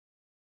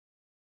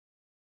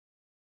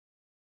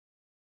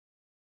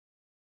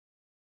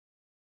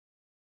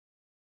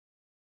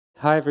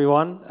Hi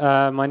everyone,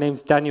 my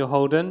name's Daniel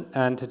Holden,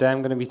 and today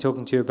I'm going to be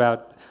talking to you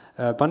about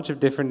a bunch of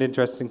different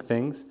interesting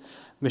things: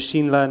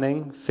 machine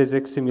learning,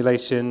 physics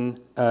simulation,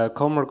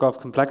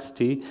 Kolmogorov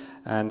complexity,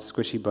 and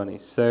squishy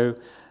bunnies. So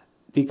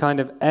the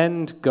kind of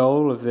end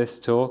goal of this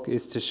talk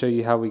is to show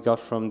you how we got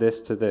from this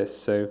to this.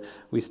 So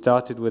we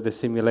started with a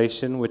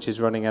simulation which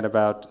is running at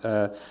about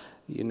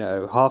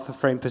half a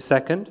frame per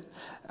second,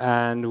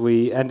 and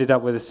we ended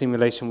up with a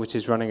simulation which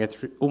is running at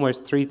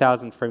almost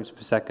 3,000 frames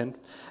per second.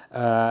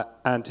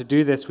 And to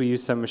do this, we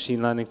use some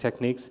machine learning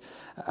techniques.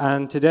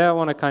 And today I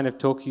want to kind of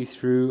talk you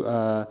through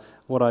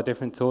what our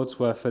different thoughts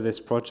were for this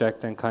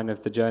project and kind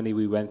of the journey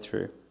we went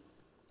through.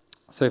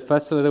 So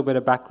first, a little bit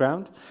of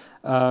background.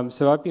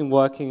 So I've been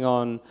working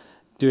on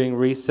doing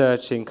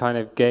research in kind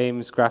of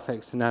games,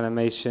 graphics, and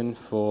animation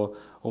for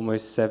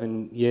almost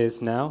 7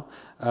 years now.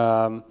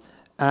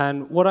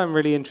 And what I'm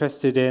really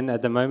interested in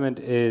at the moment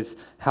is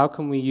how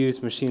can we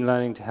use machine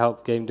learning to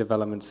help game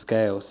development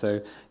scale?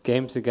 So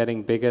games are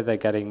getting bigger, they're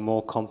getting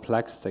more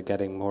complex, they're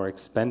getting more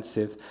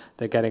expensive,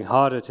 they're getting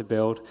harder to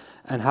build,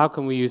 and how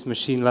can we use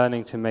machine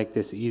learning to make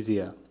this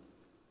easier?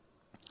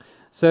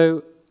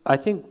 So I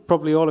think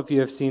probably all of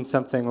you have seen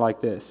something like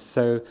this.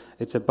 So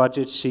it's a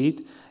budget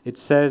sheet. It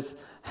says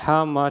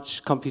how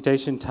much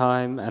computation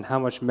time and how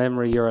much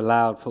memory you're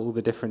allowed for all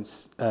the different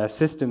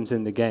systems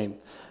in the game.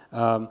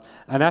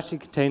 And actually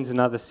contains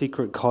another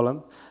secret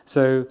column.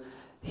 So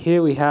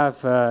here we have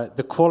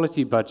the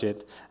quality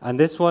budget, and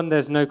this one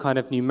there's no kind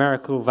of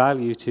numerical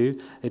value to.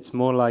 It's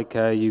more like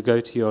you go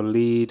to your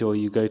lead, or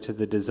you go to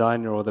the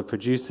designer or the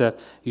producer,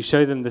 you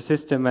show them the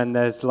system, and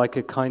there's like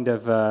a kind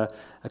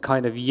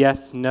of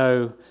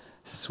yes/no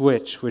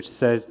switch which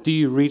says, do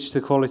you reach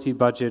the quality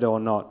budget or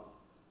not?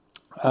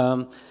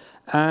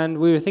 And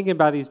we were thinking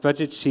about these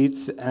budget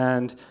sheets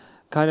and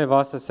kind of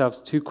asked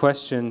ourselves two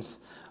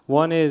questions.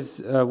 One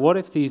is, what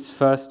if these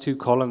first two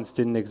columns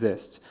didn't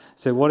exist?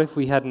 So what if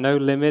we had no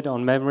limit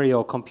on memory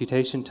or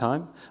computation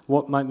time?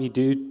 What might we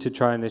do to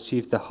try and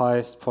achieve the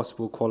highest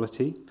possible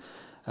quality?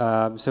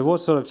 So what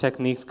sort of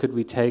techniques could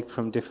we take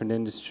from different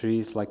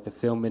industries, like the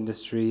film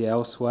industry,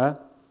 elsewhere?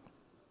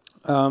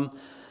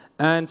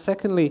 And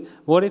secondly,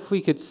 what if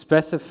we could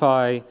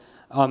specify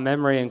our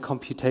memory and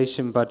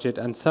computation budget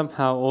and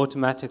somehow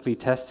automatically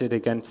test it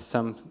against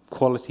some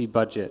quality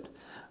budget?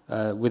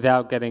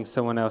 Without getting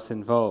someone else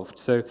involved.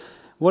 So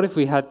what if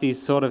we had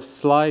these sort of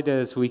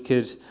sliders we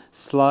could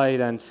slide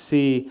and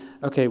see,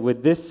 okay,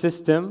 with this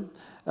system,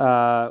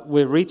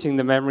 we're reaching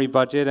the memory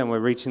budget and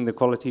we're reaching the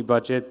quality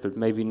budget, but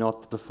maybe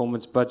not the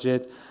performance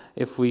budget.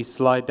 If we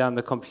slide down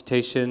the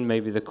computation,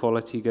 maybe the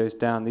quality goes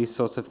down, these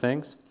sorts of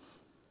things.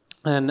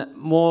 And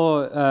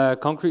more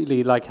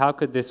concretely, like how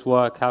could this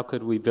work? How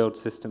could we build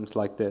systems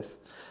like this?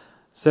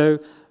 So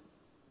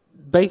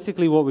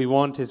basically what we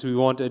want is we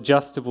want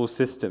adjustable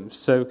systems.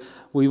 So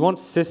we want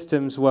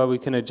systems where we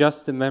can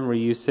adjust the memory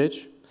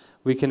usage,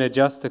 we can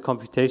adjust the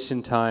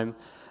computation time,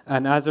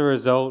 and as a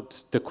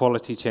result, the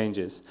quality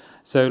changes.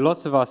 So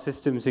lots of our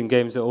systems in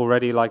games are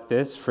already like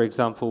this. For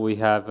example, we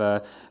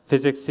have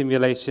physics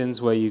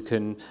simulations where you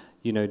can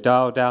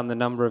dial down the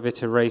number of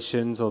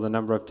iterations or the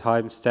number of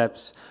time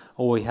steps,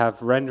 or we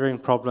have rendering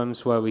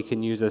problems where we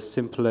can use a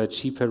simpler,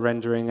 cheaper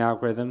rendering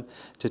algorithm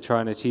to try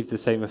and achieve the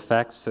same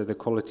effect, so the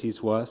quality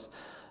is worse.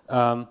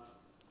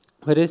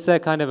 But is there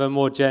kind of a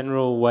more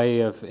general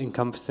way of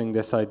encompassing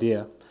this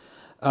idea?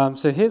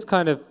 So here's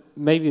kind of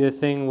maybe the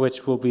thing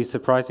which will be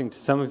surprising to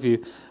some of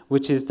you,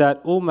 which is that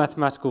all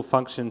mathematical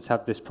functions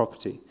have this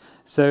property.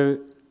 So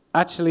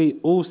actually,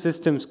 all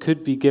systems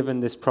could be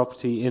given this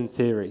property in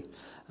theory.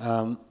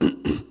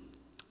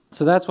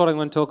 So that's what I'm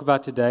going to talk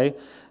about today.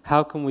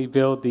 How can we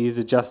build these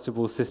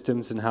adjustable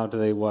systems and how do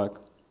they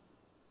work?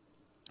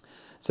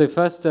 So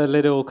first, a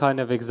little kind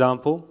of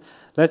example.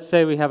 Let's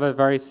say we have a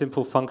very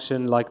simple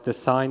function like the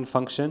sine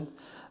function.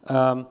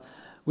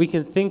 We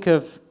can think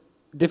of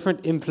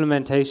different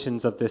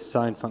implementations of this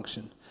sine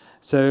function.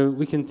 So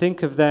we can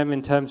think of them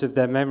in terms of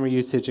their memory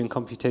usage and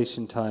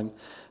computation time.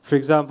 For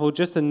example,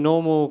 just a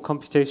normal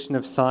computation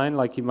of sine,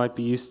 like you might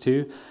be used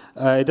to,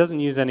 it doesn't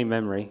use any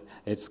memory.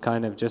 It's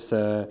kind of just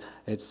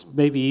it's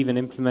maybe even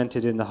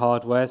implemented in the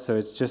hardware, so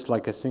it's just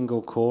like a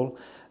single call.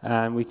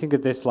 And we think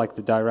of this like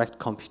the direct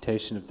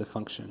computation of the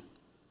function.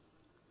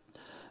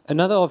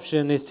 Another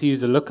option is to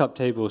use a lookup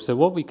table. So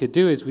what we could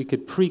do is we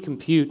could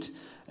pre-compute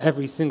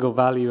every single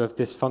value of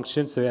this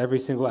function, so every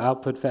single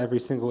output for every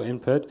single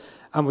input,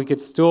 and we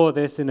could store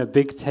this in a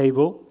big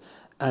table.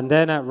 And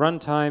then at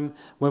runtime,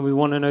 when we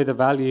want to know the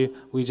value,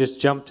 we just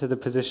jump to the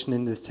position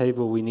in this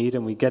table we need,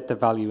 and we get the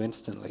value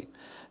instantly.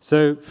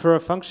 So for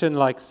a function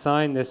like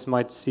sine, this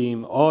might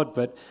seem odd,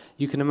 but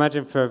you can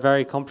imagine for a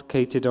very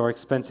complicated or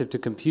expensive to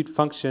compute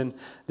function,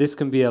 this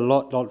can be a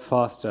lot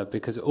faster,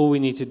 because all we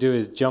need to do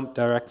is jump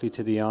directly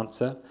to the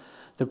answer.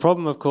 The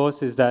problem, of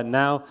course, is that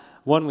now,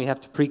 one, we have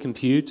to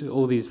pre-compute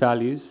all these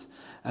values,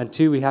 and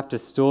two, we have to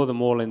store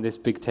them all in this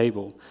big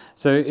table.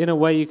 So in a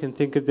way, you can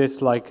think of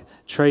this like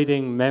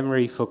trading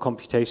memory for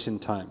computation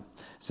time.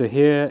 So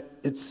here,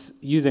 it's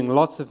using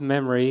lots of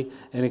memory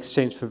in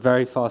exchange for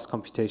very fast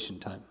computation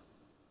time.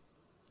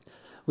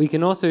 We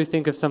can also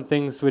think of some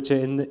things which are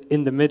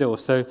in the middle.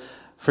 So,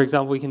 for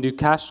example, we can do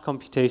cached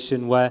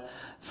computation where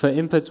for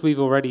inputs we've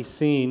already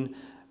seen,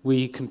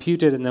 we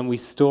compute it and then we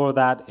store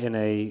that in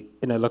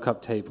a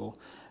lookup table.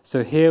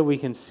 So here we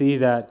can see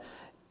that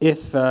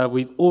if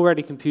we've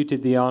already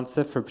computed the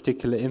answer for a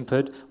particular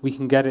input, we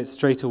can get it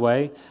straight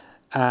away.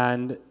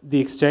 And the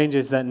exchange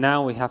is that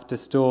now we have to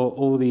store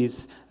all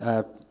these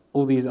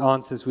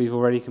answers we've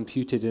already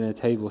computed in a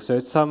table. So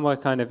it's somewhere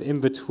kind of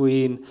in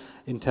between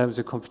in terms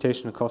of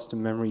computational cost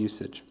and memory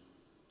usage.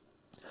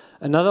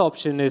 Another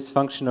option is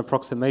function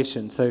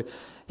approximation. So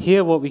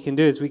here what we can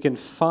do is we can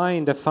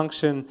find a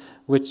function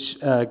which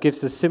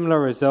gives a similar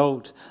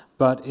result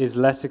but is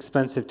less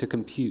expensive to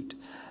compute.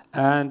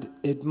 And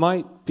it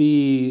might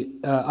be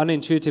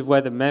unintuitive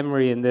where the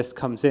memory in this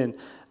comes in.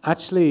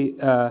 Actually,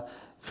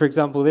 for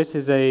example, this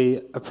is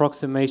an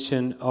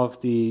approximation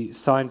of the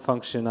sine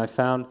function I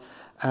found.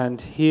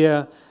 And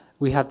here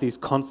we have these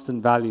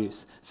constant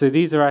values. So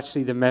these are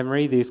actually the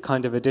memory, these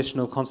kind of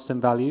additional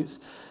constant values.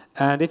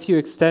 And if you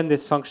extend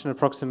this function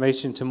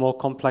approximation to more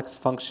complex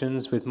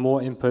functions with more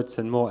inputs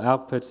and more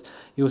outputs,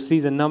 you'll see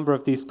the number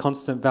of these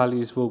constant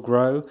values will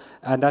grow.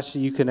 And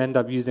actually, you can end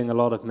up using a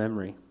lot of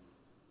memory.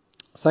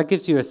 So that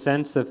gives you a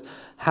sense of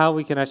how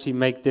we can actually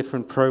make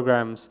different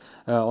programs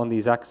on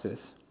these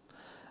axes.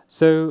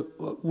 So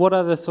what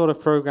other sort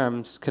of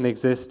programs can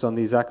exist on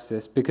these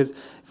axes? Because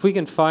if we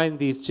can find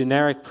these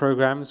generic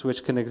programs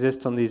which can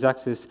exist on these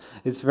axes,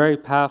 it's very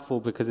powerful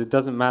because it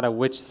doesn't matter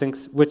which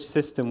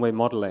system we're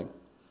modeling.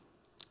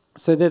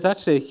 So there's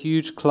actually a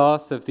huge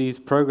class of these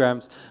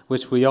programs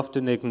which we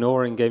often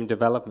ignore in game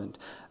development.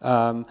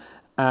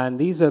 And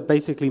these are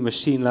basically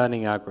machine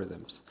learning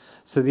algorithms.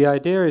 So the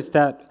idea is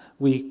that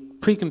we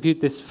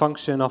pre-compute this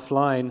function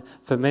offline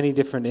for many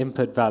different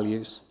input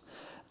values.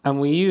 And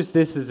we use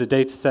this as a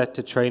data set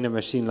to train a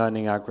machine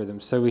learning algorithm.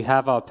 So we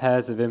have our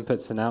pairs of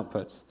inputs and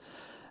outputs.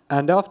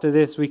 And after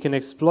this, we can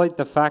exploit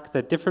the fact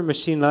that different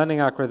machine learning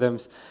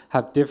algorithms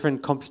have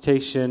different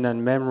computation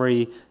and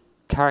memory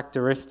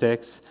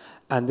characteristics,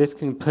 and this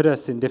can put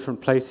us in different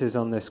places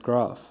on this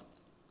graph.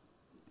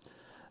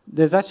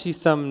 There's actually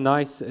some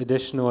nice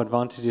additional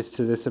advantages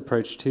to this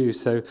approach too.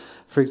 So,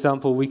 for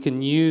example, we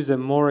can use a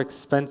more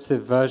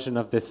expensive version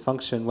of this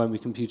function when we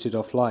compute it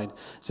offline.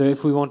 So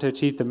if we want to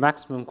achieve the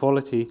maximum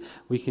quality,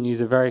 we can use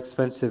a very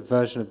expensive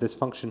version of this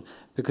function,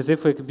 because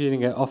if we're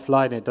computing it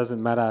offline, it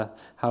doesn't matter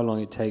how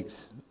long it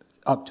takes,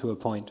 up to a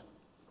point.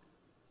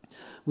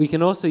 We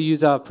can also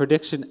use our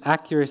prediction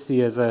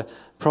accuracy as a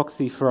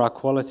proxy for our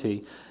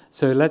quality.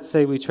 So let's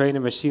say we train a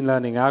machine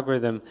learning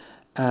algorithm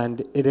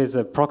and it is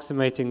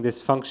approximating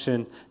this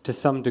function to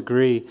some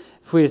degree.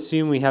 If we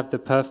assume we have the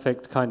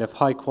perfect kind of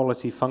high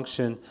quality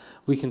function,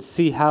 we can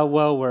see how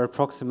well we're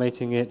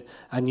approximating it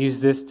and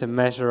use this to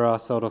measure our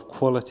sort of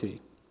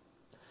quality.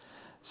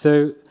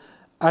 So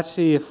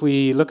actually, if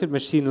we look at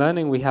machine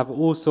learning, we have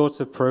all sorts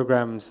of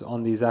programs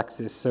on these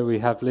axes. So we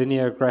have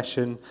linear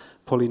regression,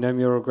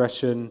 polynomial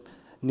regression,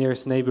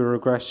 nearest neighbor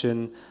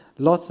regression,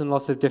 lots and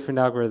lots of different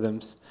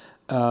algorithms.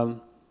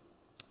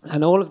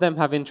 And all of them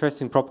have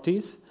interesting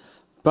properties.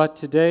 But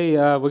today,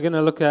 we're going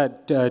to look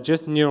at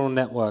just neural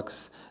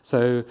networks.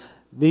 So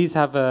these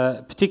have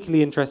a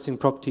particularly interesting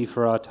property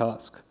for our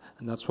task,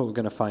 and that's what we're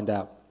going to find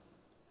out.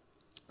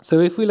 So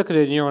if we look at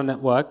a neural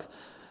network,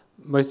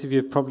 most of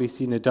you have probably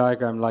seen a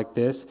diagram like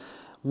this.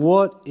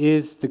 What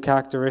is the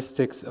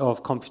characteristics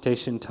of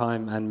computation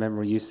time and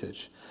memory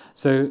usage?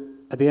 So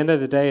at the end of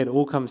the day, it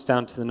all comes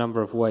down to the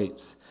number of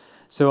weights.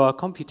 So our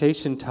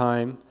computation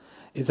time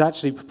is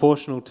actually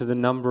proportional to the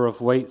number of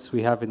weights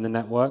we have in the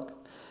network.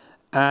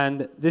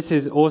 And this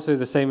is also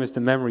the same as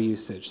the memory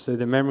usage. So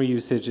the memory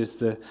usage is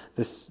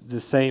the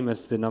same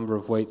as the number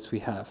of weights we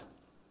have.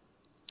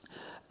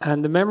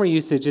 And the memory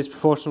usage is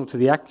proportional to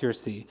the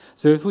accuracy.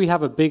 So if we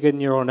have a bigger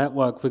neural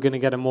network, we're going to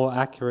get a more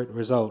accurate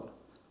result.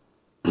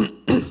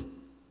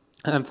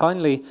 And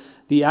finally,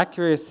 the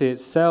accuracy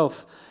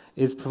itself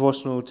is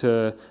proportional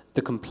to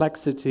the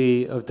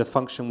complexity of the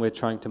function we're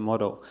trying to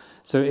model.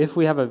 So if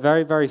we have a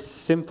very, very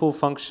simple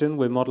function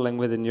we're modeling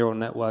with a neural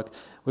network,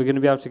 we're going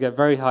to be able to get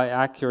very high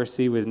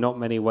accuracy with not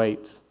many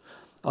weights.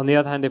 On the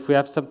other hand, if we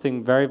have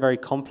something very, very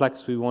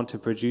complex we want to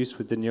produce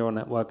with the neural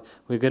network,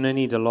 we're going to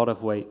need a lot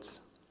of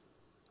weights.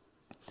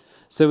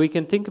 So we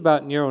can think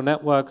about neural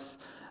networks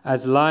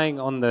as lying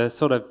on the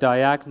sort of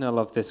diagonal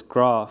of this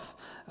graph,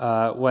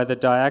 where the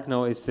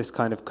diagonal is this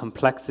kind of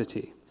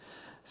complexity.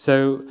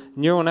 So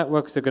neural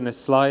networks are going to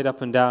slide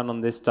up and down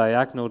on this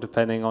diagonal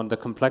depending on the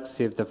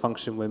complexity of the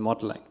function we're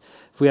modeling.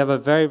 If we have a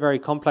very, very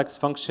complex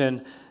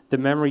function, the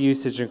memory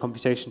usage and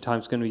computation time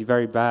is going to be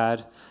very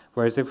bad,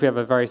 whereas if we have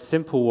a very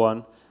simple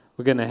one,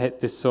 we're going to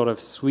hit this sort of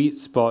sweet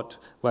spot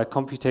where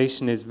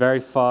computation is very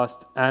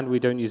fast and we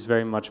don't use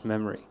very much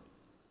memory.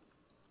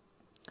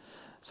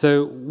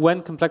 So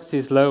when complexity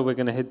is low, we're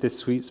going to hit this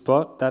sweet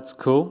spot. That's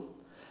cool.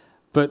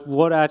 But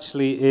what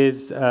actually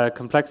is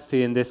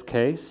complexity in this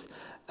case?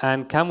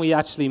 And can we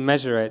actually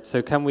measure it?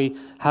 So can we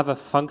have a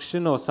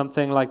function or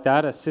something like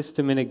that, a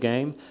system in a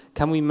game?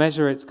 Can we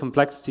measure its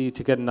complexity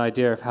to get an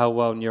idea of how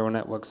well neural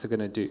networks are going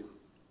to do?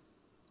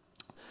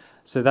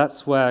 So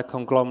that's where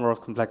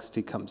Kolmogorov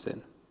complexity comes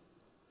in.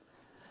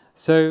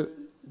 So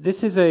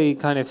this is a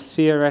kind of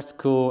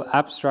theoretical,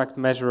 abstract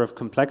measure of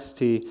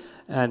complexity,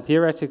 and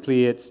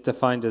theoretically it's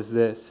defined as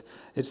this.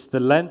 It's the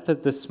length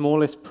of the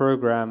smallest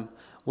program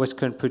which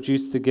can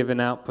produce the given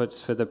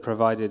outputs for the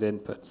provided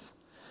inputs.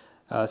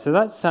 So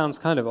that sounds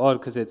kind of odd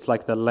because it's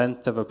like the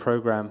length of a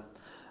program.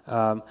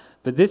 But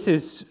this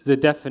is the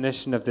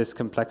definition of this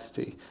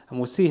complexity, and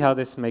we'll see how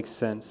this makes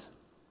sense.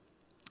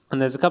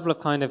 And there's a couple of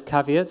kind of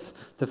caveats.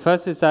 The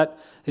first is that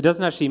it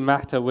doesn't actually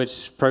matter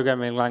which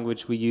programming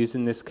language we use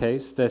in this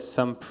case. There's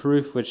some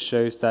proof which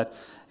shows that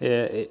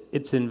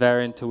it's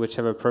invariant to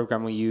whichever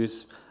program we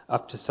use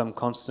up to some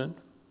constant.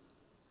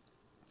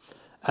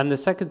 And the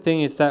second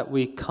thing is that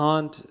we're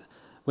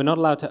not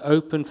allowed to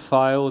open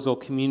files or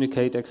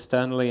communicate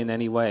externally in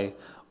any way.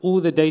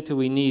 All the data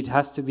we need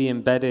has to be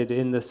embedded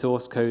in the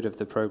source code of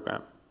the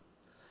program.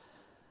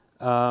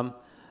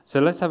 So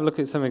let's have a look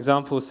at some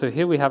examples. So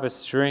here we have a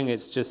string,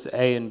 it's just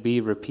A and B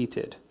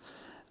repeated.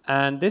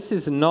 And this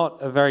is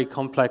not a very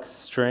complex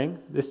string.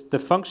 The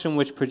function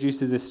which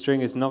produces this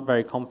string is not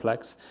very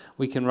complex.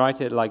 We can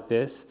write it like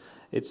this.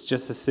 It's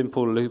just a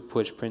simple loop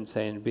which prints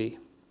A and B.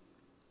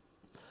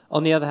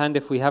 On the other hand,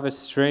 if we have a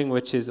string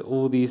which is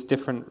all these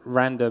different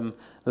random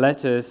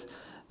letters,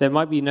 there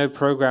might be no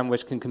program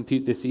which can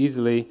compute this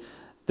easily.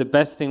 The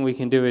best thing we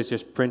can do is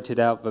just print it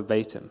out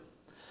verbatim.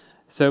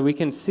 So we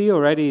can see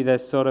already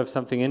there's sort of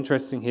something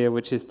interesting here,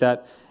 which is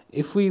that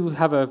if we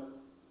have a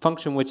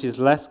function which is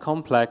less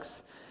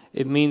complex,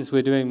 it means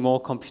we're doing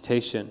more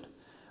computation.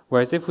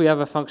 Whereas if we have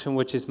a function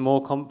which is more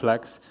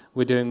complex,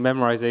 we're doing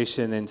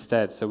memorization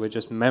instead. So we're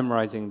just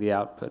memorizing the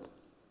output.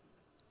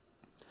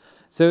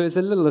 So as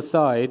a little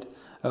aside,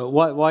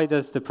 why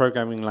does the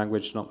programming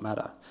language not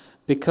matter?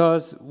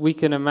 Because we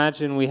can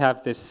imagine we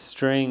have this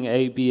string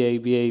A, B, A,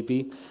 B, A,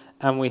 B,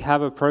 and we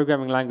have a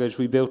programming language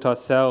we built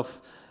ourselves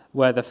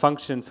where the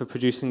function for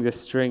producing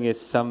this string is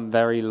some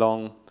very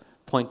long,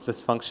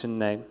 pointless function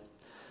name.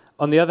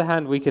 On the other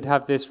hand, we could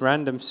have this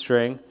random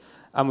string,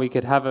 and we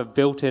could have a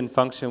built-in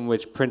function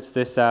which prints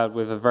this out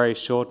with a very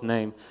short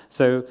name.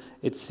 So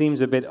it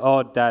seems a bit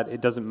odd that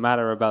it doesn't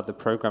matter about the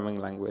programming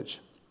language.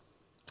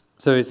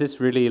 So is this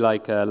really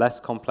like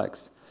less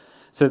complex?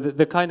 So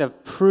the kind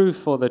of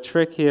proof or the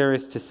trick here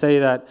is to say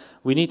that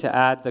we need to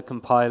add the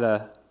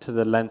compiler to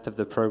the length of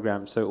the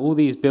program. So all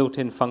these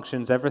built-in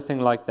functions, everything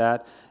like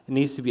that, it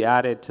needs to be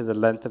added to the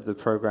length of the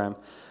program.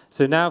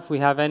 So now if we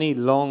have any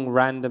long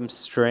random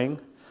string,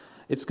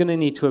 it's going to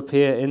need to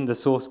appear in the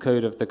source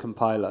code of the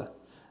compiler.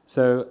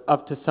 So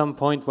up to some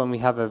point when we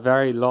have a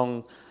very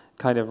long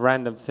kind of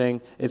random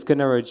thing, it's going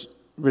to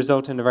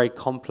result in a very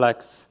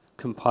complex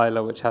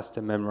compiler which has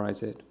to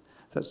memorize it.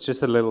 That's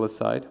just a little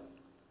aside.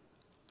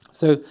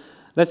 So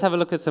let's have a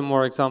look at some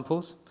more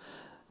examples.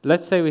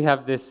 Let's say we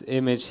have this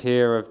image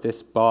here of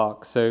this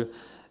bark. So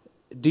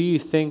do you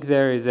think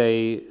there is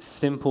a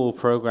simple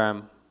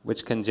program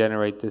which can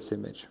generate this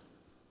image?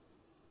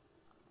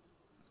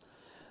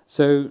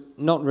 So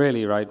not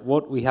really, right?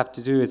 What we have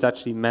to do is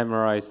actually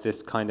memorize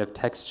this kind of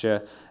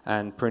texture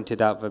and print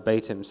it out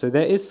verbatim. So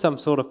there is some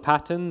sort of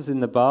patterns in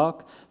the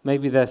bark.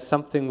 Maybe there's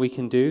something we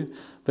can do.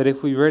 But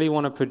if we really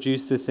want to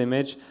produce this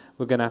image,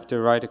 we're going to have to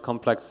write a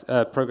complex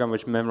program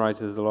which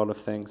memorizes a lot of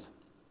things.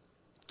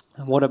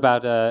 And what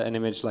about an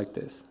image like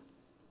this?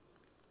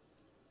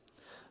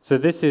 So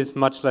this is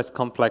much less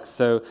complex,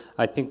 so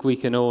I think we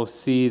can all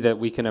see that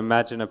we can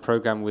imagine a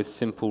program with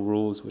simple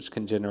rules which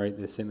can generate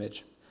this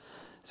image.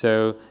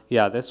 So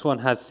yeah, this one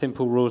has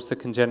simple rules that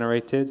can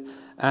generate it,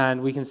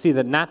 and we can see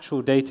that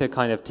natural data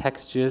kind of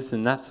textures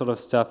and that sort of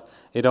stuff,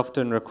 it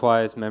often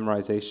requires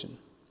memorization.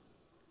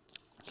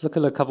 Let's look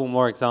at a couple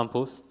more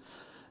examples.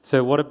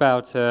 So what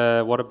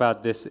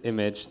about this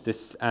image,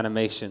 this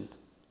animation?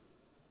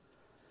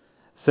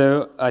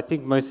 So I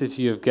think most of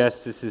you have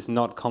guessed this is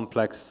not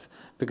complex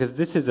because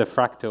this is a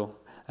fractal,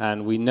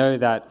 and we know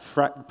that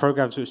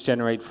programs which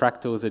generate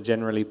fractals are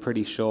generally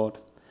pretty short.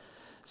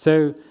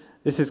 So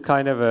this is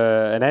kind of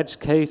an edge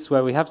case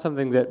where we have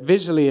something that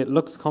visually it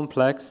looks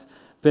complex,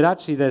 but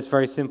actually there's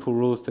very simple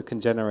rules that can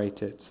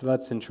generate it. So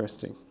that's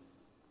interesting.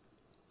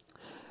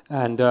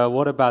 And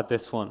what about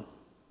this one?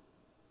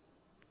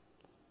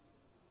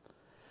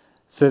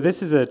 So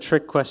this is a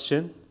trick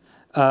question.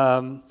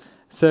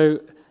 So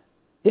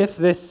if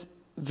this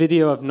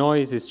video of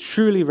noise is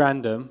truly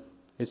random,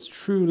 it's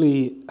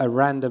truly a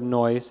random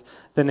noise,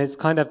 then it's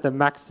kind of the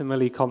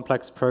maximally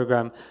complex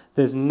program.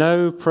 There's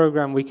no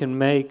program we can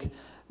make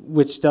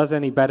which does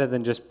any better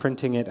than just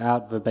printing it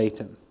out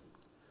verbatim.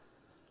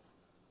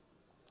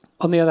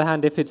 On the other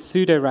hand, if it's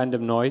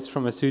pseudo-random noise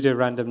from a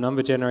pseudo-random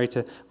number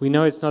generator, we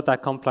know it's not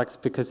that complex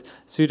because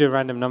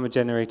pseudo-random number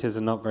generators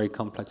are not very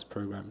complex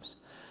programs.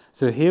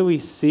 So here we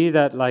see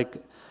that,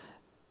 like,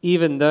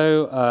 even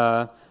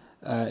though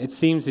it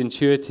seems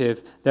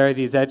intuitive, there are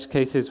these edge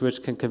cases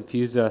which can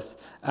confuse us.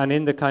 And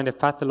in the kind of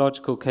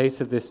pathological case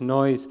of this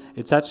noise,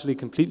 it's actually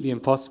completely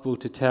impossible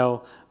to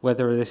tell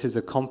whether this is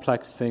a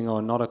complex thing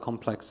or not a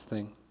complex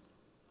thing.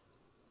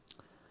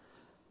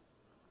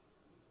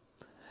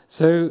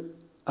 So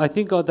I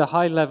think at the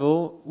high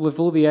level, with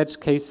all the edge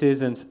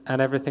cases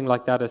and everything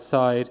like that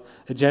aside,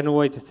 a general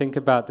way to think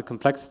about the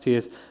complexity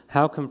is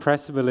how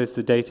compressible is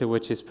the data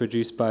which is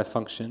produced by a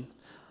function?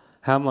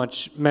 How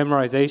much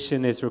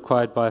memorization is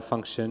required by a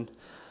function?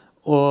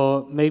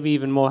 Or maybe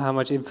even more, how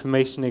much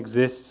information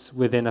exists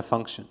within a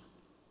function?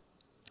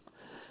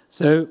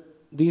 So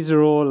these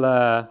are all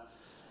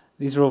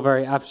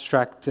very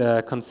abstract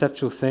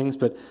conceptual things,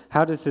 but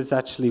how does this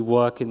actually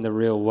work in the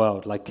real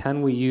world? Like,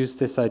 can we use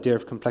this idea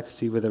of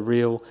complexity with a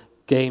real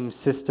game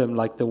system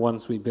like the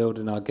ones we build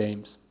in our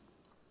games?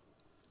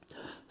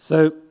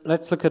 So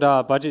let's look at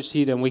our budget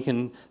sheet and we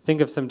can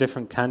think of some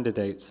different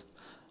candidates.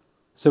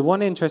 So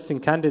one interesting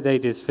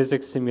candidate is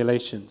physics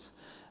simulations.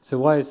 So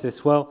why is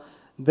this? Well,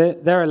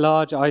 they're a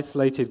large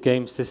isolated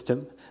game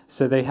system,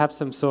 so they have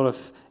some sort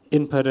of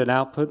input and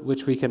output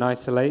which we can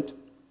isolate.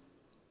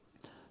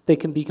 They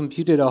can be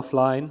computed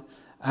offline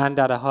and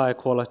at a higher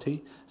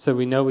quality, so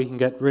we know we can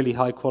get really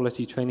high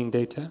quality training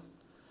data.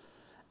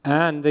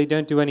 And they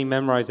don't do any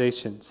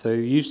memorization. So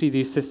usually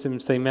these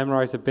systems, they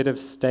memorize a bit of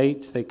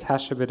state, they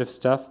cache a bit of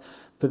stuff,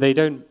 but they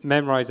don't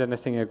memorize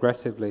anything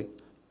aggressively.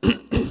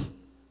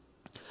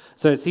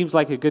 So it seems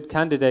like a good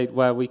candidate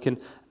where we can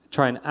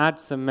try and add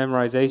some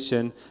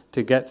memorization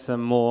to get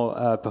some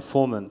more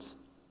performance.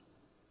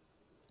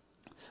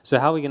 So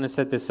how are we going to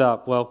set this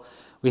up? Well,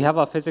 we have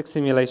our physics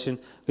simulation.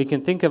 We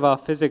can think of our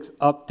physics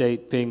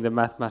update being the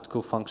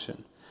mathematical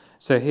function.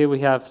 So here we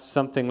have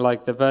something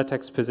like the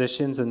vertex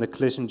positions and the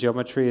collision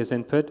geometry as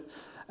input,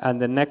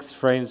 and the next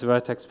frame's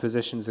vertex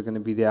positions are going to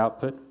be the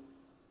output.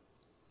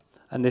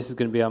 And this is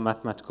going to be our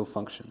mathematical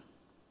function.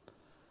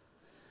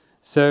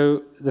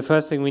 So the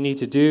first thing we need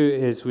to do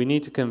is we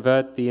need to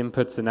convert the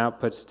inputs and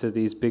outputs to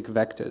these big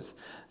vectors.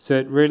 So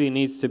it really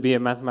needs to be a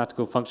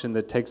mathematical function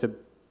that takes a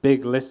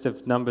big list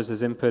of numbers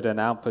as input and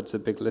outputs a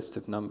big list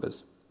of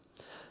numbers.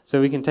 So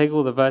we can take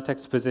all the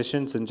vertex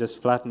positions and just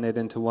flatten it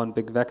into one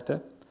big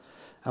vector.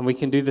 And we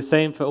can do the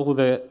same for all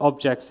the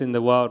objects in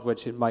the world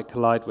which it might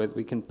collide with.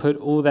 We can put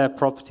all their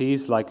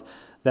properties, like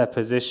their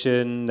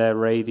position, their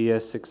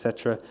radius,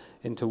 etc.,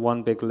 into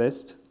one big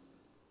list.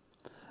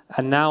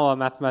 And now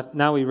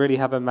now we really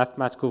have a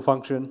mathematical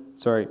function,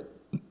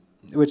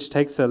 which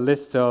takes a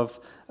list of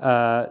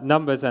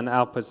numbers and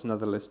outputs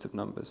another list of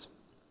numbers.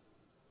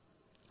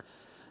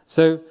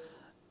 So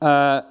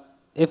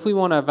if we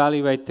want to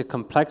evaluate the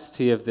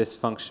complexity of this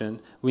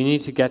function, we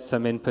need to get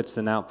some inputs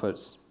and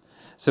outputs.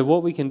 So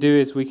what we can do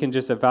is we can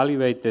just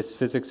evaluate this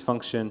physics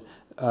function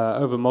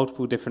over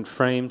multiple different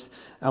frames,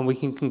 and we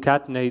can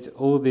concatenate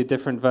all the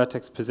different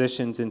vertex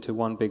positions into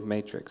one big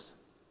matrix.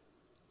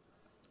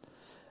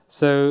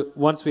 So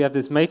once we have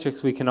this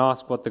matrix, we can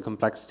ask what the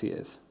complexity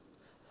is.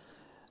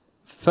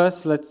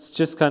 First, let's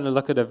just kind of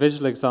look at a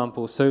visual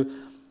example. So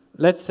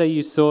let's say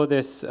you saw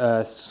this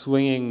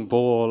swinging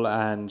ball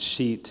and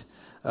sheet.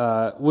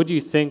 Would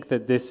you think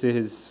that this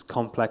is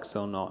complex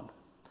or not?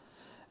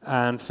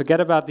 And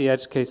forget about the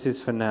edge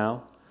cases for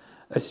now.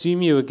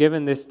 Assume you were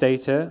given this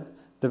data,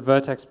 the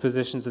vertex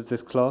positions of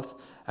this cloth,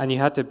 and you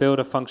had to build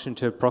a function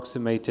to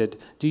approximate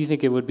it. Do you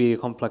think it would be a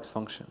complex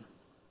function?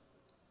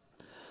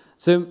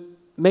 So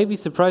maybe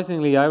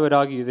surprisingly, I would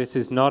argue this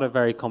is not a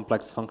very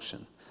complex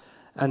function.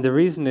 And the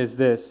reason is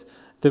this.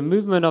 The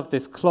movement of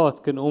this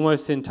cloth can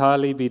almost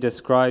entirely be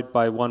described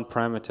by one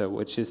parameter,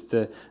 which is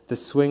the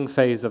swing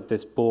phase of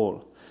this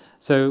ball.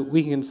 So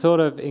we can sort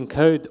of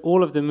encode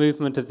all of the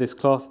movement of this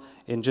cloth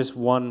in just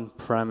one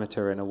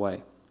parameter in a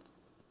way.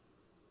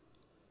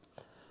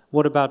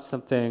 What about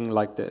something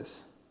like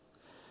this?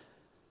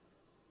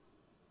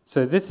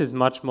 So this is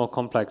much more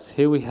complex.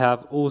 Here we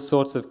have all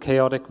sorts of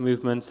chaotic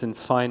movements and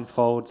fine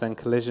folds and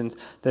collisions.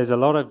 There's a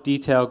lot of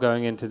detail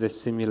going into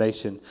this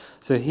simulation.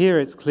 So here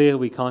it's clear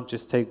we can't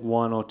just take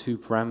one or two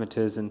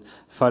parameters and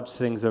fudge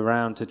things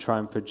around to try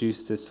and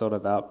produce this sort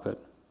of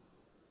output.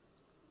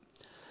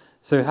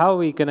 So how are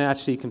we going to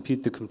actually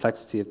compute the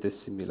complexity of this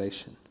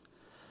simulation?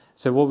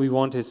 So what we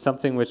want is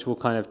something which will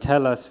kind of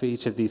tell us for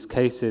each of these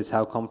cases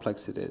how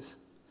complex it is.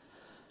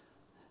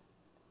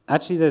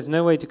 Actually, there's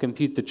no way to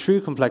compute the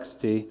true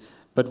complexity,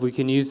 but we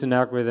can use an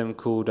algorithm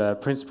called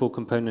principal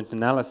component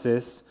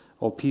analysis,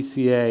 or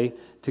PCA,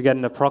 to get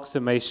an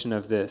approximation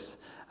of this.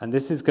 And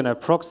this is going to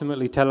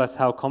approximately tell us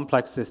how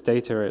complex this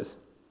data is.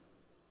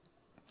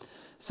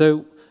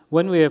 So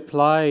when we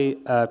apply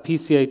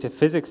PCA to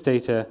physics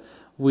data,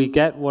 we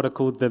get what are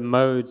called the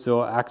modes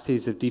or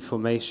axes of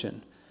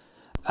deformation.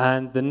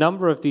 And the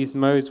number of these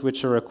modes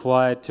which are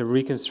required to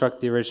reconstruct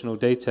the original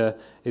data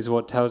is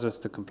what tells us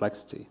the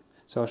complexity.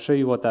 So I'll show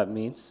you what that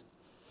means.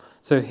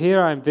 So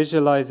here I'm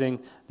visualizing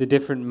the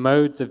different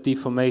modes of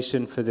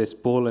deformation for this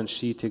ball and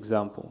sheet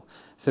example.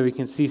 So we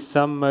can see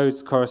some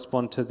modes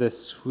correspond to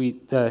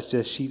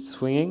the sheet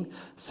swinging,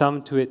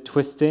 some to it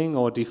twisting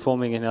or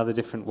deforming in other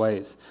different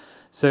ways.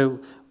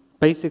 So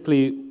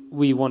basically,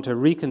 we want to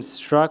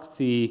reconstruct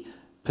the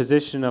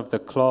position of the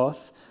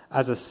cloth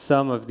as a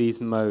sum of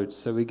these modes.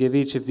 So we give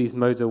each of these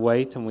modes a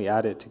weight and we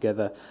add it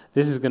together.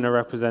 This is going to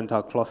represent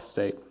our cloth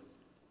state.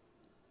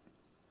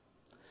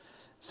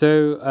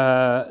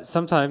 So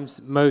sometimes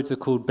modes are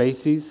called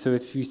bases. So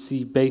if you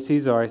see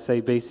bases, or I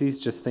say bases,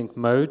 just think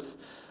modes.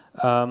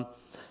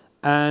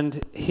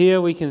 And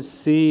here we can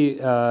see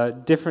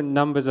different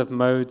numbers of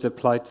modes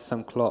applied to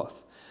some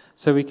cloth.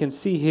 So we can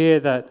see here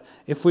that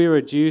if we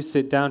reduce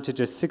it down to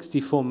just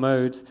 64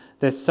 modes,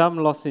 there's some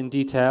loss in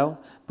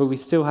detail, but we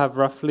still have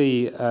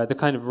roughly the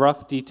kind of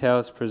rough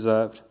details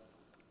preserved.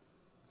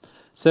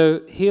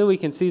 So here we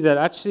can see that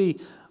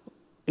actually,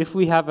 if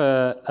we have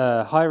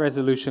a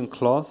high-resolution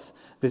cloth,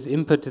 this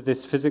input to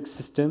this physics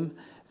system,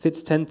 if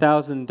it's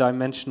 10,000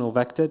 dimensional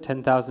vector,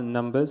 10,000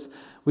 numbers,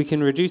 we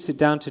can reduce it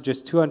down to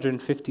just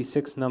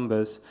 256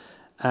 numbers,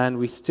 and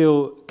we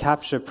still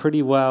capture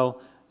pretty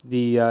well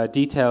the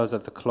details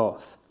of the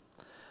cloth.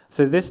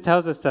 So this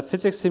tells us that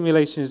physics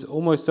simulation is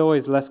almost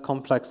always less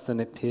complex than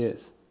it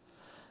appears.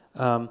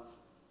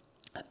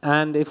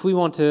 And if we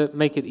want to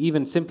make it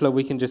even simpler,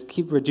 we can just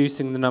keep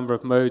reducing the number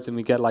of modes and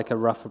we get like a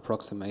rough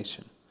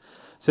approximation.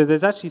 So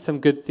there's actually some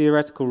good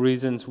theoretical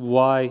reasons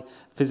why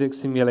physics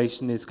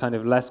simulation is kind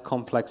of less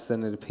complex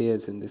than it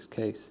appears in this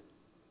case.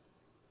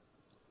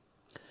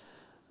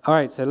 All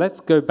right, so let's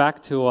go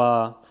back to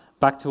our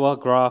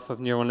graph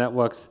of neural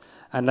networks,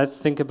 and let's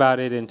think about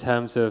it in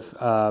terms of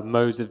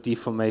modes of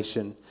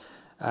deformation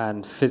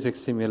and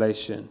physics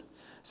simulation.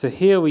 So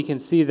here we can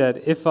see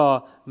that if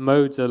our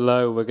modes are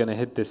low, we're going to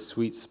hit this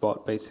sweet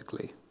spot,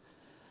 basically.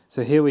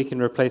 So here we can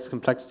replace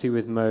complexity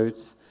with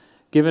modes.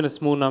 Given a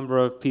small number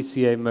of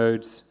PCA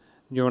modes,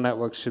 neural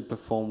networks should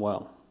perform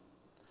well.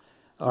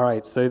 All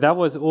right, so that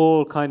was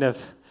all kind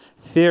of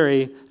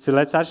theory. So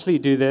let's actually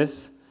do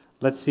this.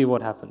 Let's see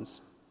what happens.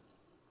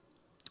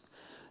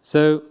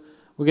 So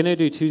we're going to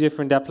do two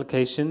different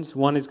applications.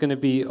 One is going to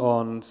be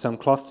on some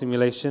cloth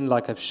simulation,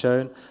 like I've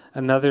shown.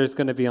 Another is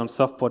going to be on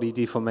soft body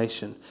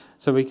deformation.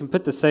 So we can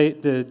put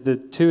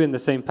the two in the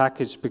same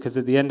package because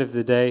at the end of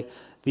the day,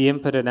 the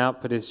input and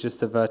output is just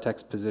the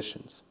vertex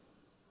positions.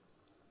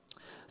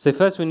 So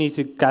first we need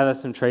to gather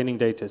some training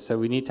data. So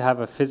we need to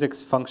have a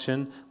physics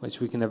function which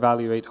we can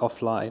evaluate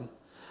offline.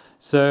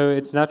 So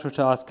it's natural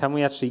to ask, can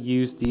we actually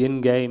use the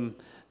in-game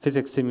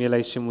physics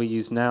simulation we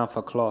use now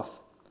for cloth?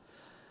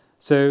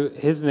 So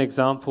here's an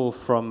example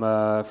from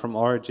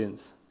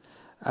Origins.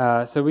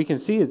 So we can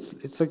see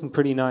it's looking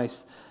pretty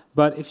nice.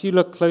 But if you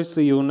look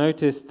closely, you'll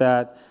notice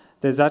that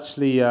there's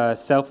actually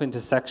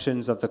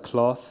self-intersections of the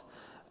cloth,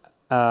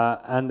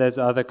 and there's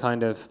other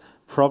kind of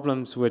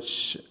problems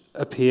which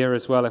appear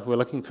as well if we're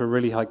looking for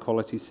really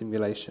high-quality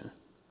simulation.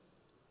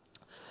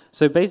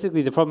 So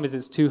basically, the problem is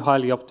it's too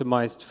highly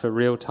optimized for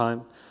real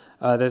time.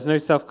 There's no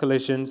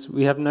self-collisions.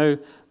 We have no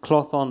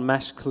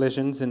cloth-on-mesh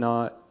collisions in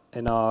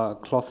our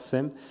cloth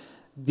sim.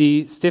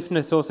 The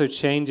stiffness also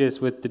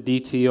changes with the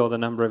DT or the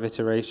number of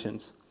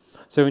iterations.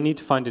 So we need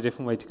to find a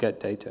different way to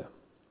get data.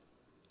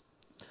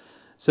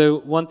 So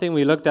one thing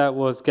we looked at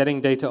was getting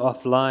data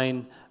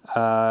offline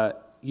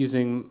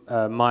using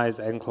Myers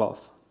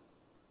encloth.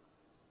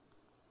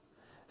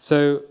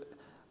 So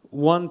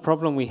one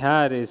problem we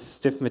had is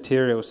stiff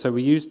materials. So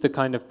we used the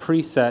kind of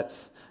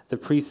presets, the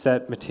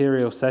preset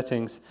material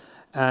settings.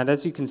 And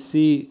as you can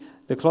see,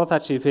 the cloth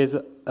actually appears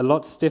a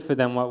lot stiffer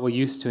than what we're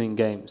used to in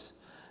games.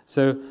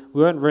 So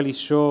we weren't really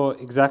sure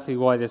exactly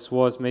why this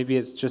was. Maybe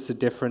it's just a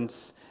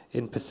difference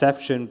in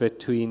perception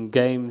between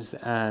games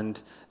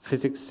and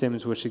physics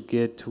sims which are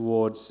geared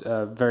towards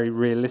very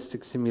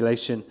realistic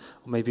simulation,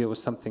 or maybe it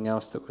was something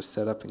else that was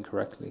set up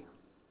incorrectly.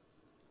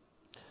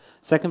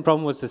 Second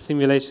problem was the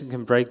simulation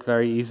can break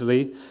very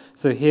easily.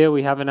 So here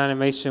we have an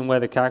animation where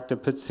the character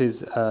puts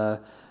his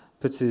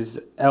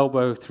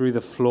elbow through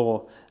the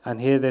floor, and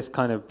here this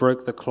kind of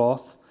broke the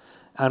cloth.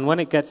 And when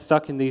it gets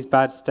stuck in these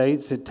bad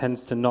states, it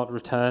tends to not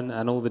return,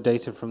 and all the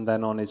data from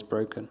then on is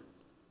broken.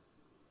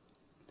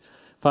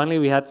 Finally,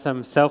 we had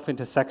some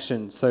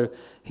self-intersections. So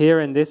here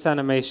in this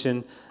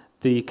animation,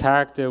 the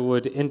character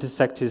would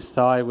intersect his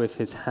thigh with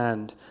his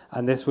hand,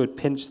 and this would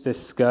pinch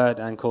this skirt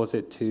and cause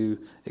it to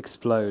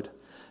explode.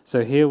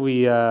 So here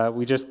we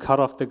just cut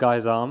off the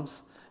guy's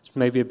arms, which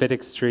may be a bit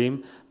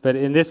extreme, but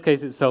in this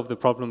case it solved the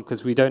problem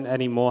because we don't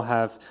anymore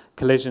have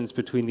collisions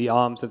between the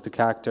arms of the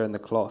character and the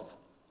cloth.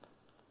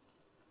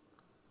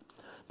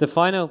 The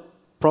final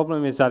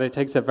problem is that it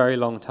takes a very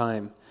long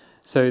time.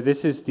 So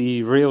this is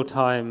the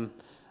real-time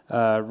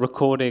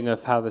recording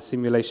of how the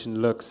simulation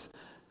looks.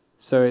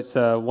 So it's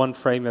 1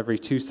 frame every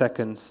 2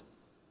 seconds.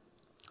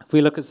 If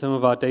we look at some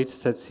of our data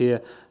sets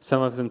here,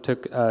 some of them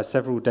took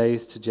several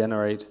days to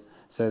generate.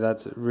 So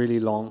that's really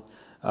long.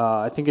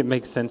 I think it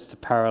makes sense to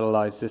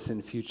parallelize this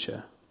in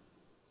future.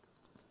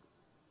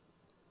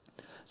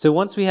 So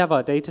once we have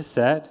our data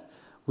set,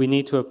 we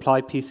need to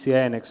apply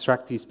PCA and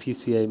extract these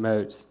PCA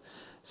modes.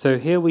 So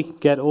here we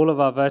get all of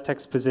our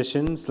vertex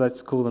positions,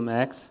 let's call them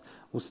X.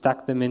 We'll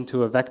stack them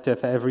into a vector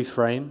for every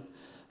frame.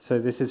 So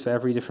this is for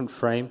every different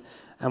frame.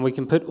 And we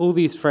can put all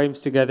these frames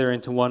together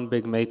into one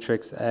big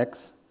matrix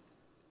X.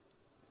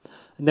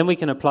 And then we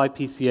can apply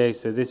PCA.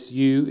 So this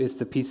U is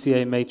the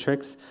PCA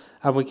matrix.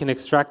 And we can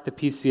extract the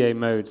PCA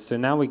modes. So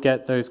now we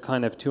get those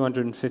kind of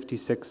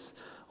 256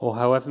 or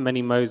however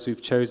many modes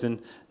we've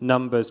chosen,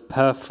 numbers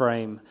per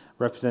frame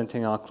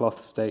representing our cloth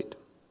state.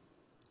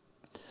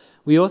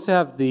 We also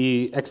have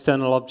the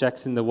external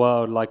objects in the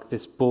world, like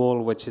this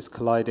ball which is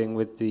colliding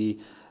with the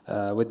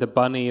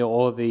bunny,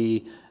 or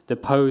the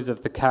pose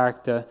of the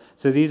character.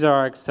 So these are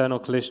our external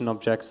collision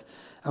objects.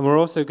 And we're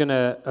also going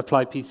to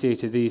apply PCA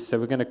to these, so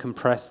we're going to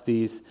compress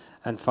these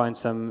and find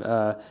some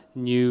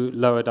new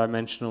lower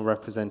dimensional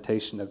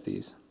representation of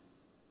these.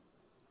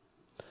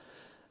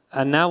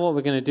 And now what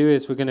we're going to do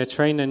is we're going to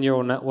train a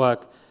neural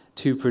network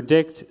to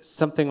predict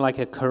something like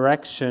a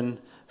correction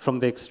from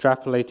the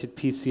extrapolated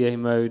PCA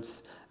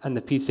modes and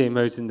the PCA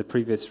modes in the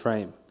previous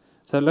frame.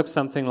 So it looks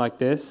something like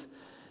this.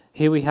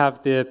 Here we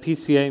have the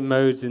PCA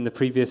modes in the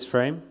previous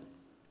frame.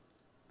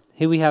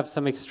 Here we have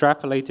some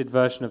extrapolated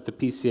version of the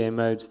PCA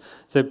modes.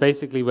 So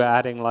basically we're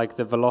adding like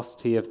the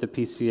velocity of the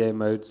PCA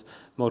modes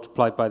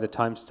multiplied by the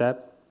time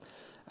step.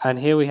 And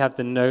here we have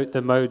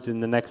the modes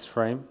in the next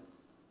frame.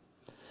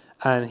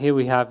 And here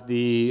we have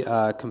the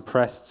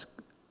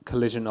compressed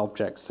collision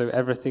objects, so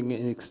everything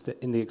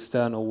in the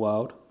external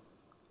world.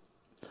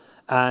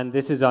 And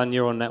this is our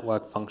neural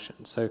network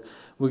function. So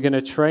we're going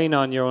to train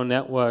our neural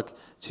network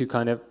to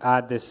kind of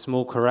add this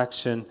small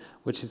correction,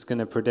 which is going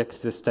to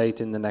predict the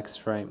state in the next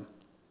frame.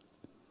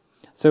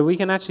 So we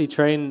can actually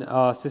train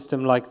our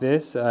system like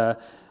this.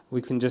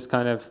 We can just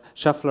kind of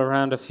shuffle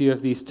around a few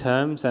of these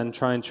terms and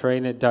try and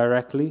train it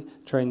directly,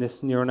 train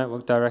this neural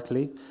network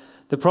directly.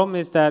 The problem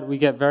is that we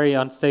get very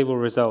unstable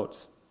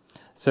results.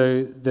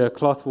 So the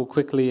cloth will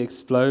quickly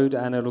explode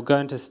and it'll go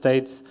into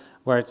states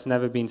where it's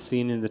never been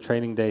seen in the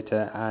training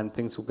data, and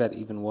things will get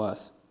even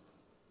worse.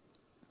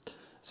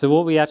 So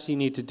what we actually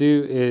need to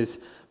do is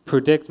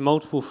predict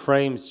multiple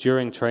frames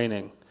during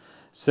training.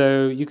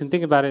 So you can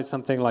think about it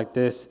something like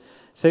this.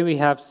 Say we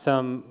have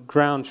some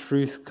ground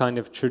truth kind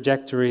of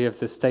trajectory of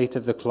the state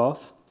of the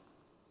cloth.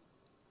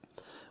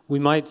 We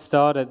might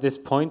start at this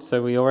point,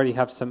 so we already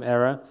have some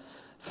error.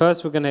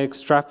 First, we're going to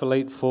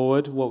extrapolate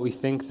forward what we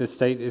think the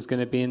state is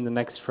going to be in the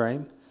next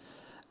frame.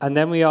 And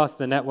then we ask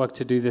the network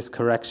to do this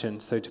correction,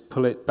 so to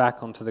pull it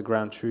back onto the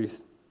ground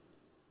truth.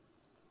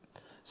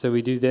 So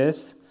we do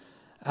this.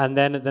 And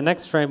then at the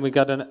next frame, we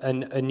got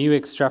a new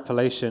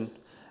extrapolation.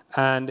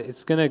 And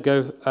it's going to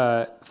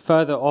go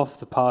further off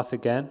the path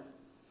again.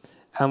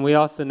 And we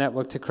ask the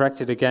network to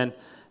correct it again.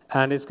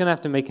 And it's going to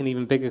have to make an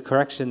even bigger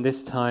correction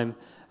this time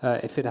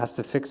if it has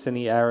to fix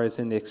any errors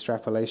in the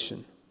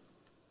extrapolation.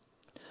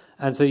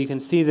 And so you can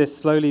see this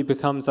slowly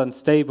becomes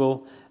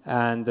unstable,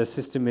 and the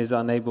system is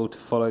unable to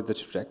follow the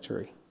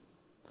trajectory.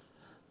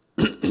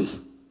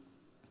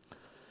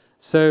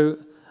 So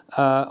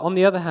on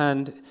the other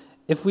hand,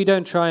 if we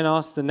don't try and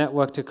ask the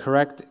network to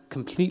correct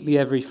completely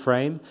every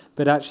frame,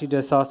 but actually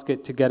just ask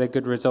it to get a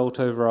good result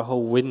over a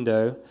whole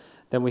window,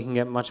 then we can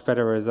get much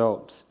better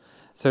results.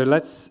 So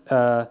let's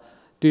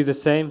do the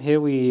same.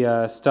 Here we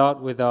start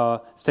with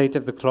our state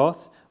of the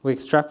cloth. We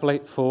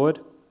extrapolate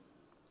forward.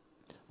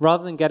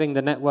 Rather than getting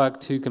the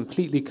network to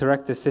completely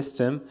correct the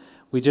system,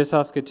 we just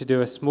ask it to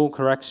do a small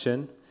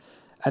correction.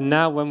 And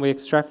now when we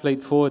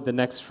extrapolate forward the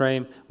next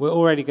frame, we're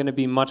already going to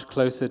be much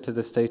closer to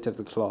the state of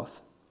the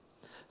cloth.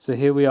 So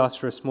here we ask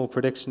for a small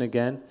prediction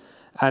again.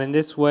 And in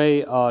this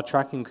way, our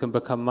tracking can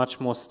become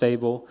much more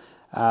stable,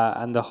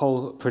 and the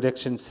whole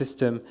prediction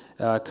system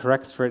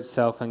corrects for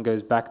itself and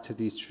goes back to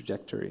these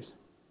trajectories.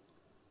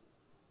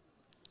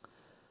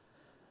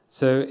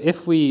 So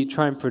if we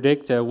try and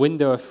predict a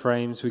window of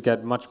frames, we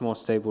get much more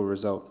stable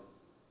result.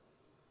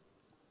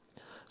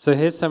 So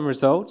here's some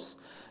results.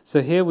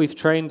 So here we've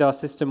trained our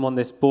system on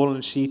this ball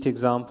and sheet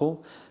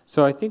example.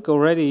 So I think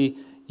already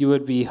you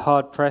would be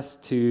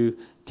hard-pressed to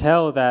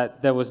tell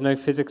that there was no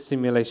physics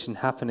simulation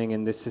happening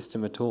in this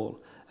system at all,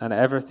 and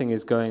everything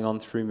is going on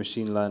through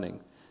machine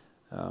learning.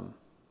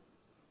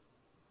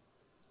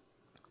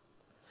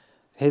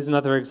 Here's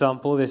another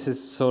example. This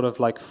is sort of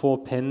like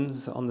 4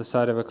 pins on the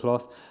side of a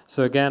cloth.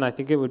 So again, I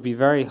think it would be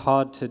very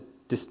hard to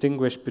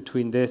distinguish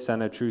between this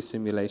and a true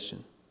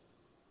simulation.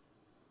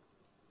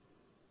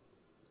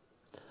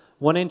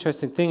 One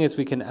interesting thing is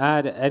we can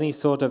add any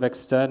sort of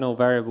external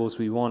variables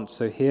we want.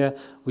 So here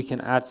we can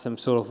add some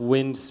sort of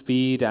wind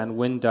speed and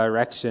wind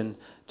direction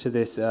to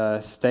this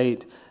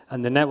state.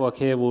 And the network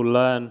here will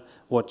learn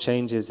what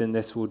changes in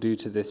this will do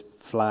to this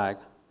flag.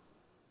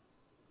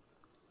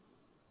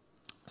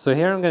 So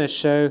here I'm going to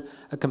show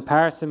a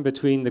comparison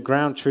between the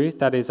ground truth,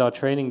 that is our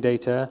training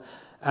data,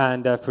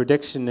 and a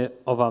prediction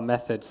of our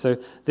method. So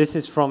this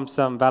is from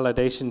some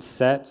validation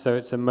set, so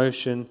it's a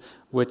motion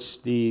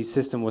which the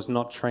system was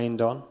not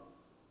trained on.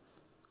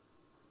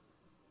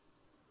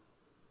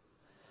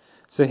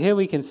 So here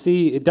we can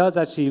see it does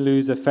actually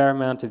lose a fair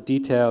amount of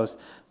details,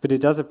 but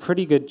it does a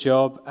pretty good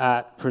job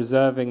at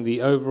preserving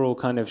the overall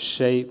kind of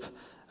shape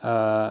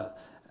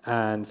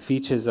and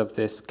features of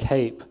this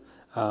cape.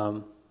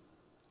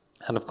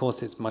 And of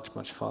course, it's much,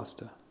 much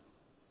faster.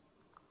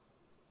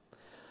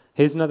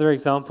 Here's another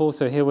example.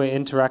 So here we're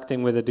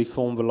interacting with a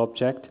deformable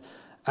object.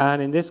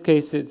 And in this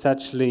case, it's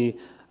actually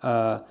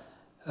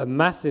a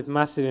massive,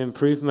 massive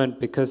improvement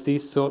because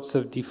these sorts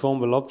of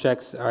deformable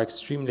objects are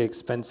extremely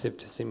expensive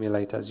to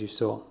simulate, as you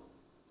saw.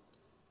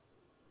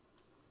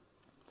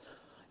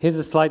 Here's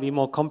a slightly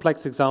more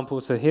complex example.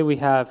 So here we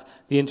have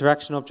the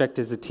interaction object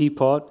is a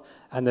teapot,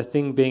 and the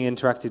thing being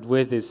interacted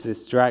with is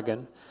this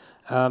dragon.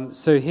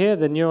 So here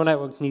the neural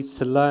network needs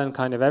to learn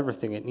kind of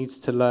everything. It needs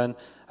to learn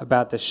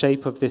about the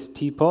shape of this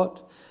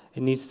teapot.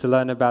 It needs to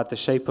learn about the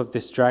shape of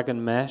this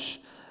dragon mesh.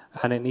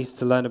 And it needs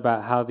to learn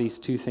about how these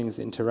two things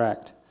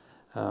interact.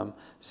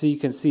 So you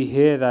can see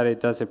here that it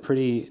does a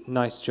pretty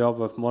nice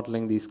job of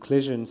modeling these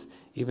collisions,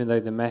 even though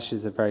the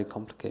meshes are very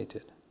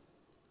complicated.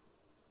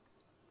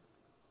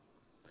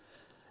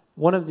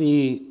 One of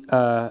the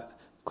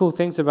cool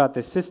things about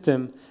this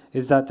system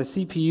is that the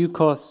CPU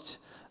cost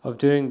of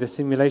doing the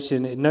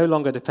simulation, it no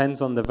longer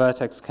depends on the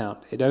vertex count.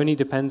 It only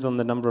depends on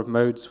the number of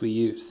modes we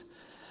use.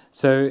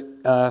 So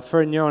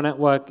for a neural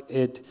network,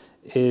 it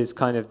is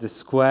kind of the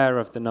square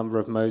of the number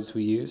of modes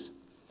we use.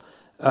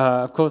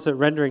 Of course, at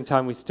rendering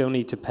time, we still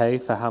need to pay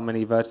for how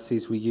many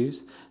vertices we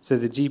use. So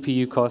the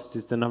GPU cost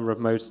is the number of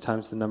modes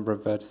times the number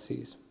of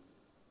vertices.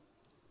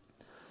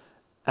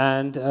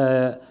 And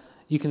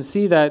you can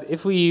see that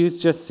if we use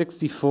just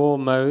 64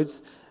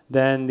 modes,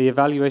 then the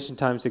evaluation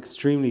time is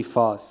extremely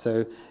fast.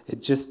 So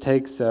it just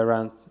takes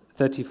around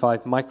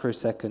 35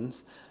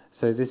 microseconds.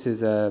 So this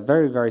is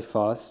very, very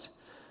fast.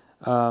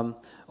 On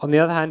the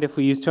other hand, if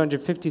we use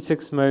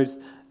 256 modes,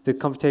 the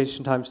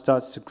computation time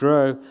starts to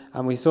grow,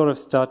 and we sort of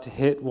start to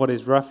hit what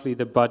is roughly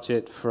the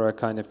budget for a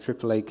kind of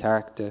AAA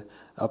character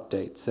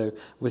update. So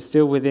we're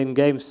still within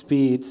game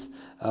speeds,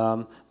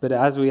 but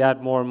as we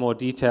add more and more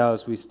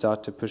details, we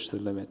start to push the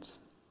limits.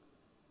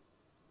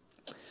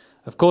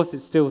 Of course,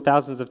 it's still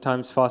thousands of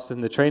times faster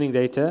than the training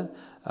data,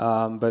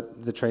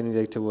 but the training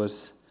data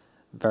was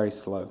very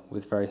slow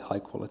with very high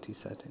quality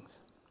settings.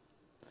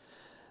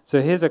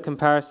 So here's a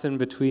comparison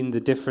between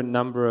the different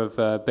number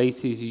of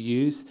bases you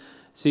use.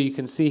 So you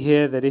can see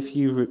here that if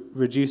you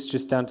reduce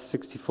just down to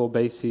 64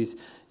 bases,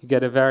 you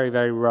get a very,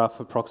 very rough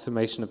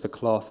approximation of the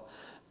cloth.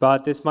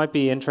 But this might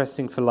be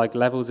interesting for like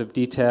levels of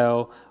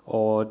detail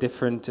or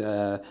different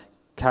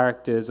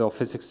characters or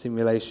physics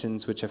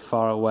simulations which are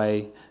far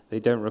away. They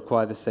don't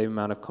require the same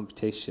amount of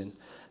computation.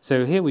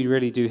 So here we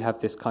really do have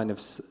this kind of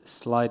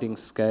sliding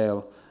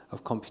scale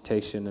of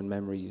computation and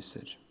memory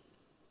usage.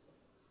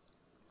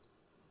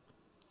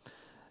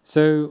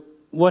 So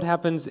what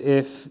happens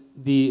if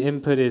the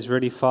input is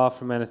really far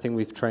from anything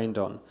we've trained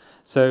on?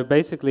 So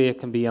basically it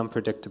can be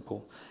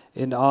unpredictable.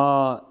 In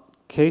our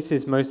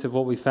cases, most of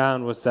what we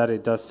found was that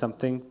it does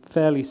something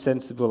fairly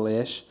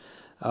sensible-ish.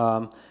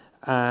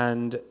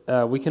 And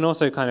we can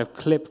also kind of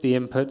clip the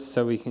inputs,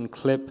 so we can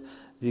clip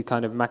the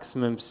kind of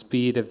maximum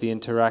speed of the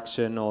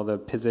interaction or the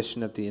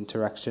position of the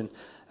interaction.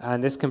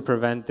 And this can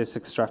prevent this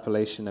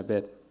extrapolation a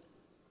bit.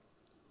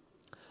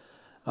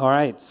 All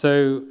right,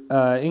 so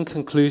in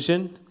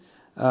conclusion,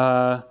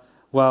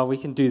 well, we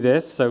can do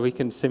this, so we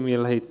can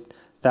simulate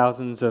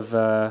thousands of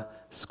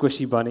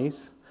squishy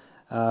bunnies.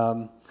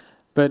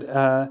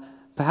 But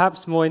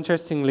perhaps more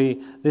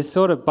interestingly, this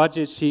sort of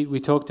budget sheet we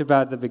talked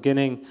about at the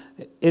beginning,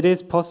 it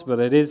is possible.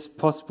 It is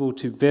possible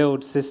to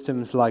build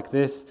systems like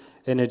this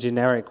in a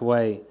generic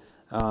way.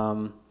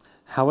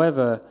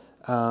 However,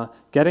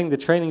 getting the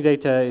training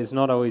data is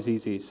not always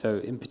easy. So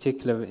in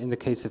particular, in the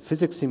case of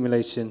physics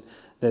simulation,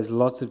 there's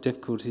lots of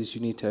difficulties you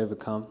need to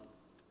overcome.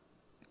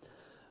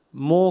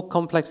 More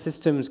complex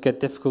systems get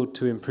difficult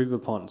to improve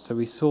upon. So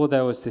we saw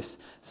there was this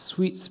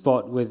sweet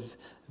spot with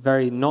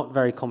not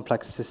very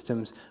complex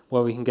systems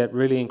where we can get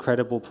really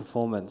incredible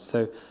performance.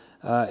 So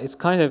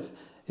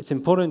it's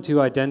important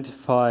to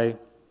identify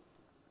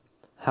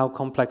how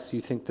complex you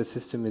think the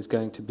system is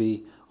going to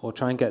be, or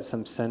try and get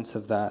some sense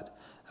of that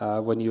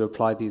when you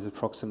apply these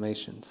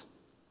approximations.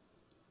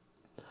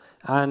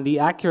 And the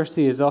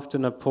accuracy is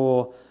often a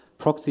poor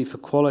proxy for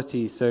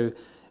quality. So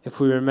if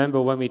we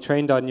remember when we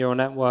trained our neural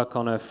network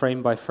on a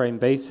frame-by-frame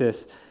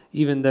basis,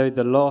 even though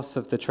the loss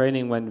of the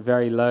training went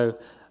very low,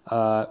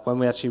 when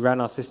we actually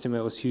ran our system, it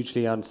was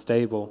hugely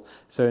unstable.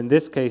 So in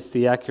this case,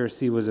 the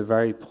accuracy was a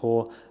very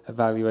poor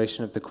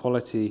evaluation of the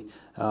quality,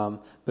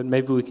 but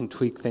maybe we can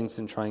tweak things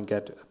and try and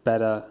get a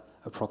better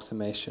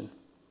approximation.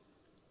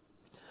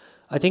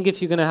 I think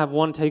if you're going to have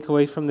one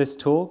takeaway from this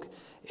talk,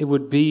 it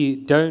would be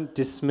don't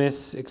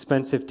dismiss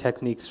expensive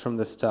techniques from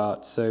the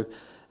start. So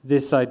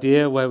this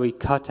idea where we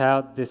cut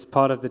out this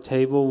part of the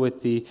table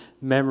with the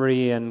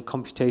memory and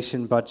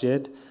computation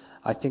budget,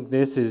 I think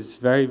this is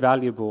very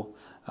valuable.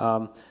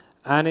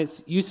 And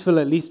it's useful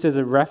at least as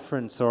a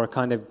reference or a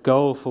kind of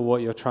goal for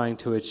what you're trying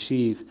to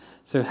achieve.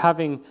 So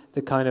having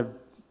the kind of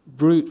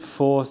brute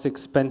force,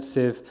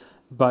 expensive,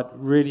 but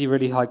really,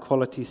 really high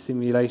quality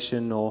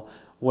simulation or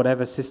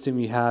whatever system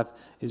you have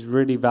is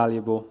really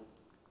valuable.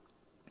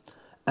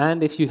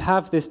 And if you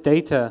have this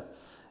data,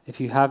 if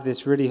you have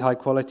this really high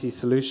quality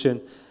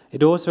solution,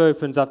 it also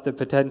opens up the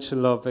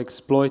potential of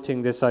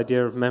exploiting this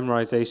idea of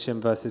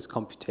memorization versus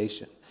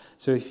computation.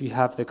 So if you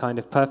have the kind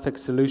of perfect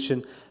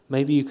solution,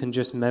 maybe you can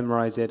just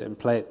memorize it and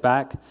play it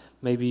back.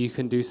 Maybe you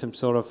can do some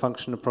sort of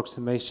function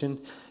approximation.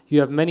 you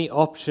have many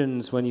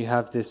options when you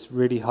have this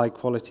really high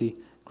quality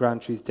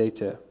ground truth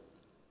data.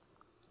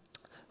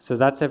 So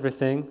that's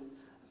everything.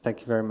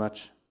 Thank you very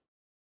much.